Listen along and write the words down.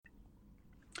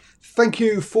Thank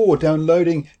you for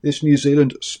downloading this New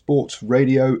Zealand Sports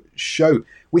Radio show.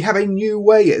 We have a new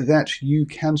way that you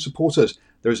can support us.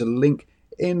 There is a link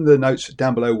in the notes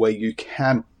down below where you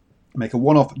can make a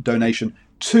one-off donation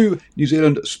to New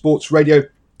Zealand Sports Radio.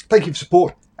 Thank you for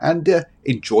support and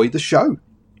enjoy the show.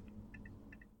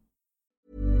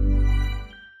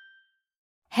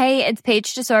 Hey, it's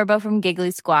Paige DeSorbo from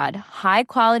Giggly Squad. High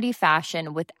quality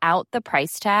fashion without the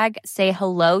price tag. Say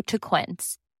hello to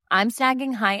Quince. I'm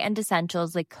snagging high-end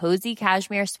essentials like cozy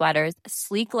cashmere sweaters,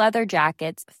 sleek leather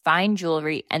jackets, fine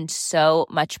jewelry, and so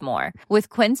much more. With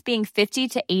Quince being 50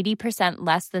 to 80%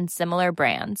 less than similar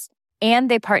brands.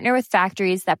 And they partner with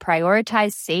factories that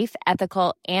prioritize safe,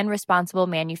 ethical, and responsible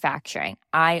manufacturing.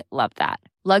 I love that.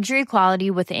 Luxury quality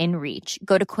within reach.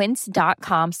 Go to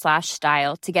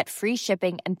quince.com/style to get free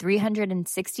shipping and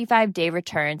 365-day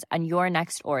returns on your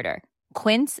next order.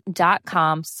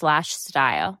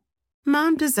 Quince.com/style.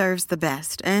 Mom deserves the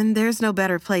best, and there's no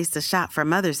better place to shop for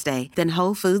Mother's Day than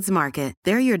Whole Foods Market.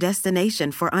 They're your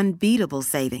destination for unbeatable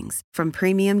savings, from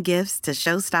premium gifts to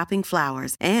show-stopping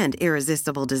flowers and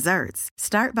irresistible desserts.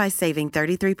 Start by saving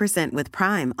 33% with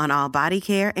Prime on all body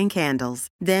care and candles.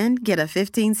 Then get a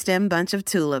 15-stem bunch of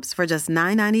tulips for just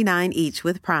 $9.99 each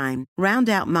with Prime. Round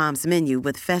out Mom's menu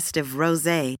with festive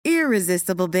rosé,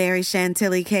 irresistible berry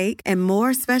chantilly cake, and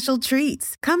more special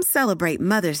treats. Come celebrate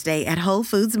Mother's Day at Whole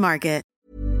Foods Market.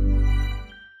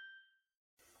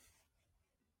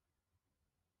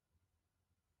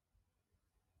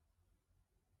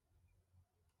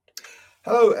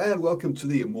 Hello and welcome to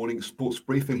the morning sports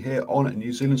briefing here on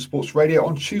New Zealand Sports Radio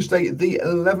on Tuesday, the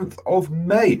 11th of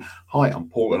May. Hi, I'm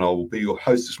Paul and I will be your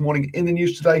host this morning. In the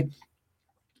news today,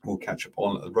 we'll catch up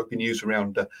on rugby news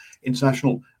around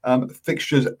international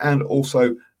fixtures and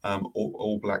also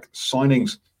All Black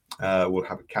signings. We'll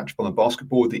have a catch up on the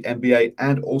basketball with the NBA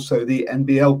and also the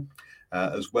NBL,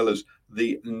 as well as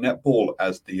the netball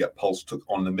as the Pulse took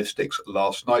on the Mystics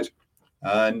last night.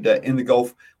 And in the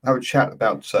golf, we'll have a chat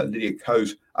about Lydia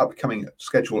Ko's upcoming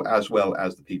schedule as well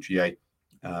as the PGA,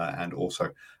 and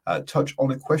also touch on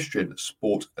equestrian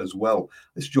sport as well.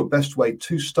 This is your best way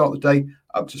to start the day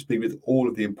up to speed with all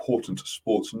of the important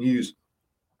sports news.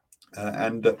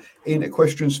 And in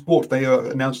equestrian sport, they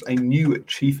announced a new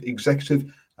chief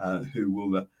executive who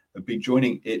will be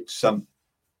joining it.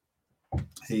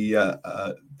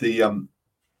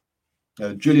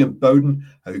 Julian Bowden,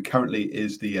 who currently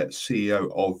is the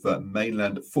CEO of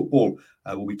Mainland Football,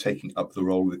 will be taking up the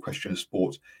role of the equestrian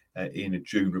sport in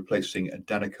June, replacing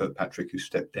Dana Kirkpatrick, who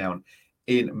stepped down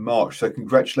in March. So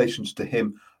congratulations to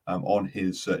him on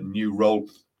his new role.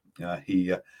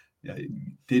 He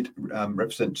did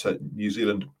represent New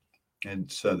Zealand in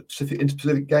the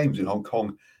Inter-Pacific Games in Hong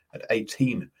Kong at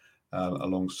 18,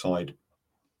 alongside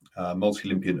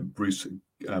multi-Olympian Bruce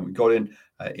Godin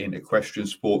in equestrian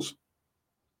sports.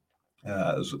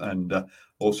 And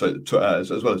also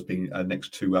as well as being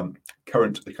next to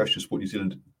current equestrian sport New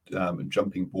Zealand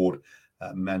jumping board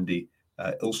Mandy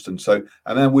Ilston. So,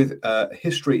 and then with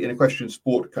history in equestrian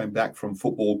sport going back from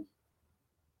football,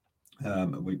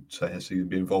 we'd say has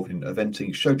been involved in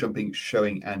eventing, show jumping,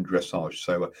 showing, and dressage.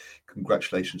 So,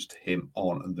 congratulations to him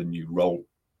on the new role.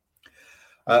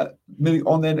 Moving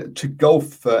on then to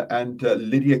golf, and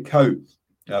Lydia Ko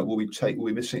will be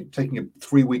taking a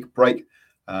 3-week break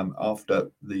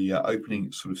after the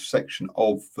opening sort of section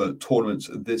of tournaments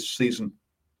this season.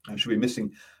 She'll be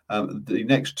missing the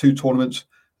next 2 tournaments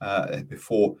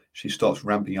before she starts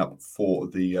ramping up for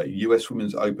the US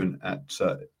Women's Open at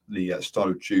the start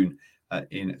of June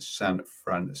in San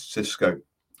Francisco.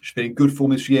 She's been in good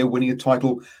form this year, winning a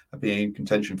title, being in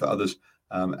contention for others,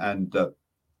 and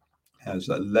has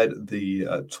led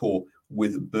the tour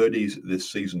with birdies this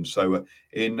season. So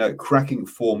in cracking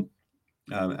form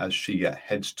as she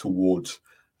heads towards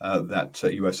that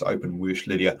US Open. We wish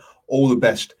Lydia all the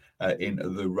best in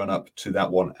the run-up to that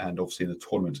one and obviously in the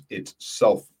tournament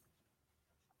itself.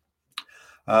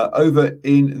 Over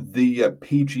in the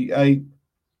PGA,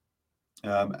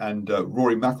 and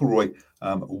Rory McIlroy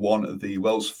won the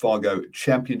Wells Fargo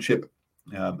Championship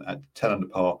at 10 under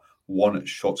par, 1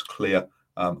 shot clear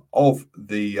of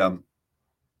the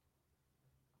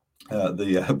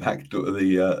back door of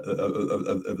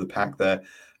the pack there,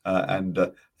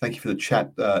 and thank you for the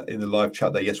chat in the live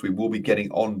chat there. Yes, we will be getting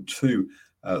on to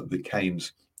the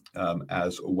Canes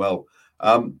as well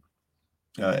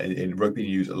in rugby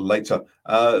news later.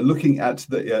 Looking at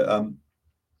the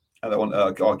that one,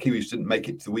 our Kiwis didn't make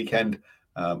it to the weekend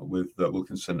with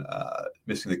Wilkinson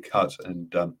missing the cut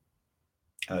and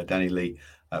Danny Lee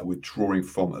withdrawing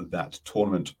from that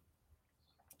tournament.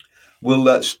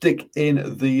 We'll stick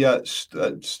in the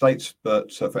States,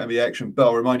 but for NBA action, but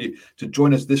I'll remind you to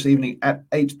join us this evening at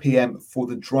 8 p.m. for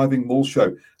the Driving Maul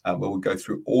Show, where we'll go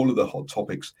through all of the hot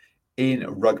topics in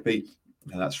rugby,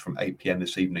 and that's from 8 p.m.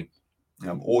 this evening.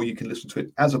 Or you can listen to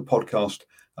it as a podcast,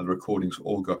 and the recordings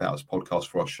all go out as podcasts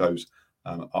for our shows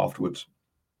afterwards.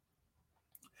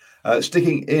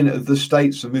 Sticking in the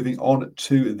States and moving on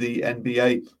to the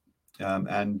NBA,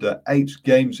 and 8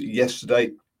 games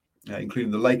yesterday,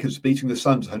 including the Lakers beating the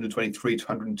Suns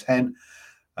 123-110,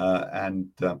 and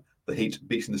the Heat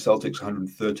beating the Celtics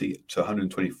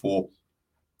 130-124,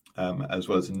 as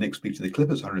well as the Knicks beating the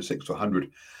Clippers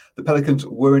 106-100. The Pelicans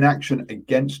were in action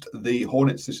against the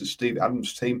Hornets. This is Steve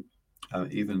Adams' team,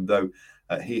 even though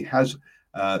he has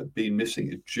been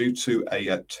missing due to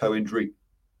a toe injury,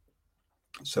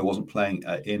 so wasn't playing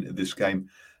in this game.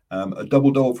 A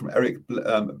double-double from Eric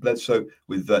Bledsoe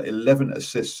with 11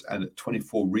 assists and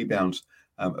 24 rebounds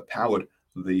powered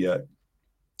the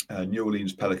New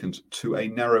Orleans Pelicans to a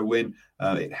narrow win.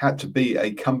 It had to be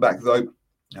a comeback, though,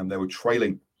 and they were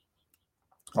trailing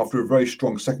after a very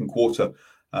strong second quarter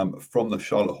from the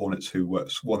Charlotte Hornets, who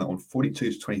won that one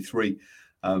 42-23,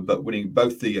 but winning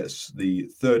both the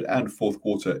third and fourth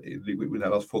quarter. With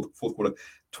that last fourth quarter,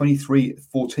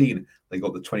 23-14. They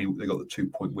got the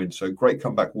 2-point win. So great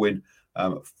comeback win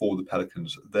for the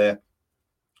Pelicans there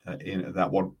in that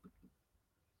one.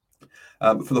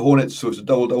 For the Hornets, so it's a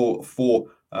double-double for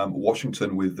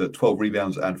Washington with 12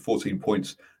 rebounds and 14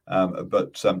 points.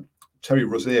 But Terry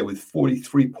Rozier with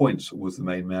 43 points was the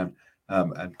main man,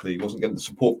 and he wasn't getting the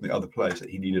support from the other players that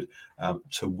he needed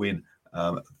to win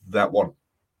that one.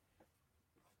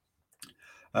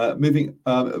 Moving,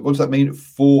 what does that mean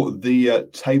for the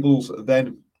tables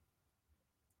then?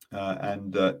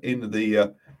 And in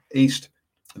the East,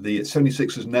 the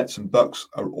 76ers, Nets, and Bucks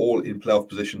are all in playoff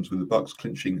positions, with the Bucks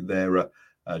clinching their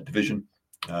division.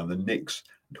 The Knicks,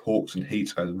 Hawks, and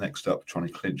Heat are the next up, trying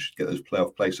to get those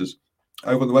playoff places.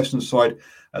 Over on the Western side,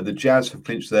 the Jazz have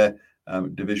clinched their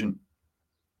division,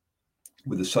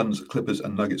 with the Suns, Clippers,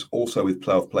 and Nuggets also with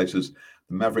playoff places.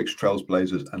 The Mavericks,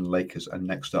 Trailblazers, and Lakers are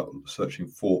next up, searching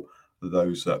for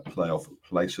those playoff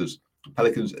places.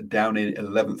 Pelicans down in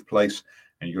 11th place,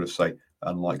 and you've got to say,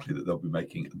 unlikely that they'll be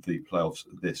making the playoffs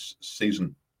this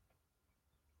season.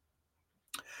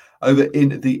 Over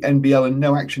in the NBL, and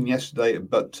no action yesterday,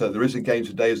 but there is a game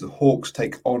today as the Hawks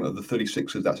take on the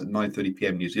 36ers. That's at 9:30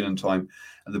 p.m. New Zealand time.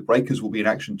 And the Breakers will be in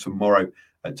action tomorrow,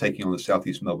 taking on the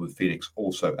Southeast Melbourne Phoenix,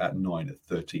 also at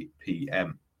 9:30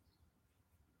 p.m.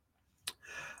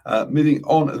 Moving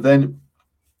on then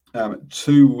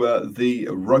to the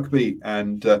rugby,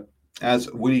 and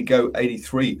as Willie Go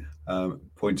 83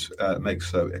 points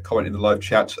makes a comment in the live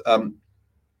chat.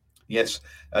 Yes,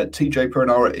 TJ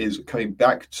Perenara is coming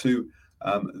back to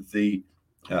the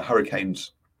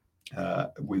Hurricanes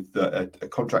with a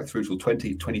contract through till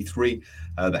 2023.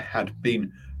 There had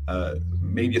been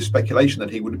media speculation that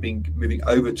he would have been moving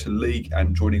over to league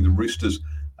and joining the Roosters,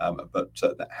 but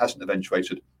that hasn't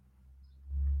eventuated.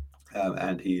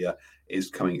 And he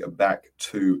is coming back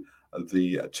to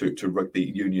the to rugby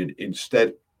union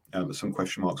instead. Some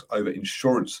question marks over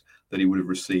insurance that he would have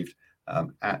received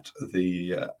at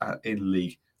the in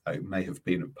league. It may have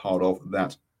been part of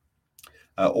that.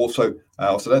 Also, I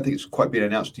don't think it's quite been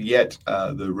announced yet.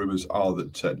 The rumours are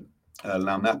that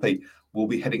Lau Nape will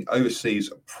be heading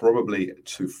overseas, probably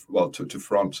to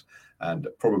France, and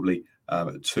probably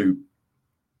to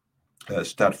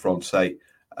Stade Francais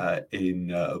in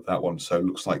that one. So it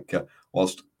looks like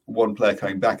whilst one player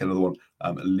coming back, another one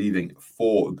leaving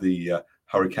for the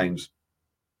Hurricanes.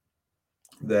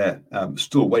 They're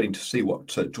still waiting to see what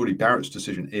Geordie Barrett's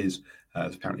decision is.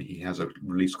 As apparently he has a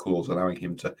release clause allowing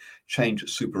him to change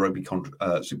Super Rugby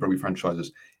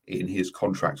franchises in his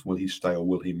contract. Will he stay or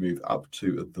will he move up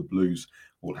to the Blues?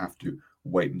 We'll have to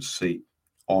wait and see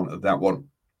on that one.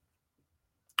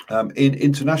 In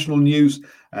international news,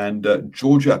 and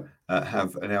Georgia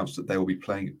have announced that they will be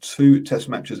playing 2 test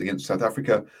matches against South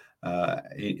Africa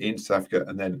in South Africa,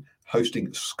 and then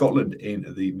hosting Scotland in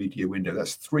the media window.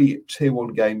 That's 3 Tier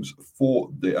 1 games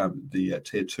for the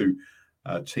Tier 2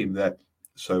 team there.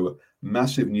 So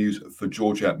massive news for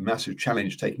Georgia, massive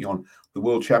challenge taking on the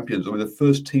world champions. I mean, the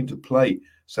first team to play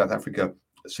South Africa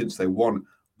since they won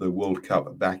the World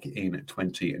Cup back in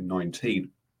 2019.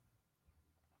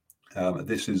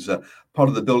 This is part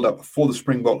of the build-up for the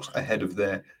Springboks ahead of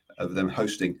them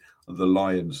hosting the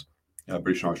Lions,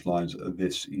 British Irish Lions,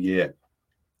 this year.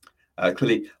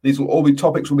 Clearly, these will all be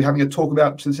topics we'll be having a talk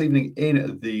about this evening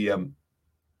in the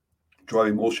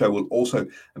Driving Maul Show. We'll also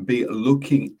be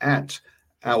looking at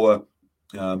our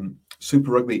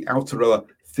Super Rugby Aotearoa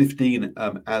 15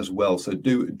 as well. So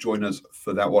do join us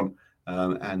for that one.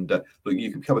 Look,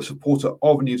 you can become a supporter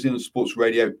of New Zealand Sports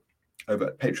Radio over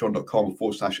at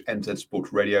patreon.com/NZ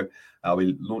Sports Radio.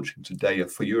 We're launching today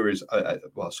for viewers,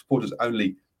 supporters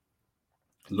only,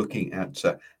 looking at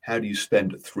how do you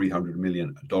spend $300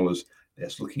 million.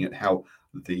 That's looking at how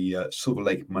the Silver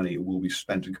Lake money will be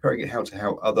spent and comparing it to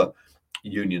how other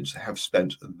unions have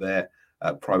spent their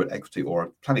private equity or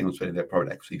are planning on spending their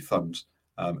private equity funds.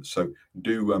 So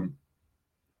do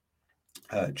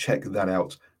check that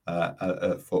out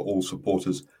for all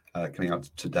supporters coming out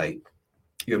today.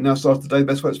 You have now started the day the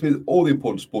best way to speak with all the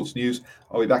important sports news.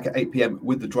 I'll be back at 8 p.m.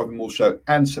 with the Driving Maul Show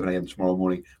and 7 a.m. tomorrow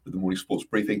morning with the morning sports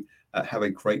briefing. Have a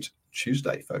great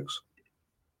Tuesday, folks.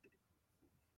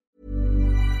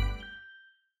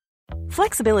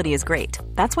 Flexibility is great.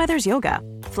 That's why there's yoga.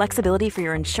 Flexibility for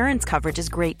your insurance coverage is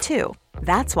great too.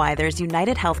 That's why there's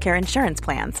United Healthcare Insurance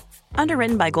Plans.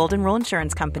 Underwritten by Golden Rule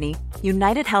Insurance Company,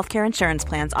 United Healthcare Insurance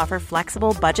Plans offer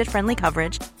flexible, budget-friendly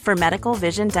coverage for medical,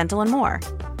 vision, dental, and more.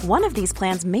 One of these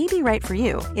plans may be right for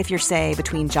you if you're, say,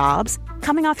 between jobs,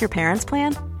 coming off your parents'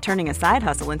 plan, turning a side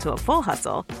hustle into a full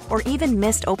hustle, or even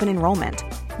missed open enrollment.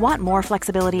 Want more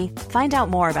flexibility? Find out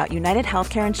more about United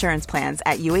Healthcare Insurance Plans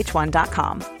at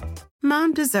uh1.com.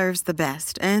 Mom deserves the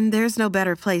best, and there's no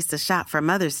better place to shop for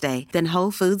Mother's Day than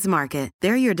Whole Foods Market.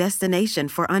 They're your destination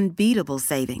for unbeatable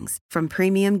savings, from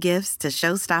premium gifts to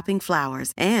show-stopping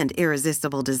flowers and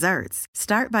irresistible desserts.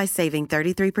 Start by saving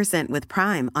 33% with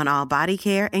Prime on all body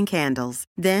care and candles.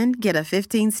 Then get a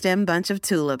 15-stem bunch of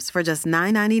tulips for just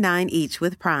 $9.99 each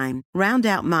with Prime. Round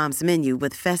out Mom's menu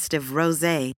with festive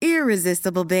rosé,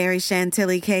 irresistible berry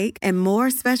chantilly cake, and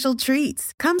more special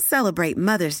treats. Come celebrate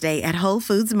Mother's Day at Whole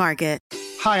Foods Market.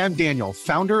 Hi, I'm Daniel,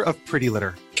 founder of Pretty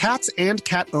Litter. Cats and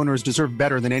cat owners deserve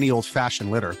better than any old-fashioned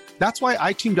litter. That's why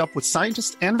I teamed up with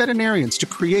scientists and veterinarians to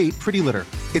create Pretty Litter.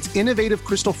 Its innovative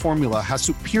crystal formula has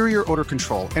superior odor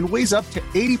control and weighs up to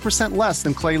 80% less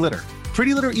than clay litter.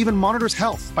 Pretty Litter even monitors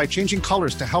health by changing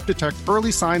colors to help detect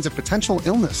early signs of potential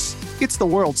illness. It's the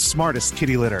world's smartest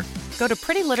kitty litter. Go to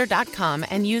prettylitter.com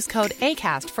and use code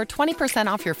ACAST for 20%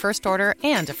 off your first order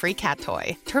and a free cat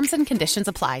toy. Terms and conditions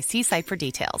apply. See site for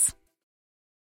details.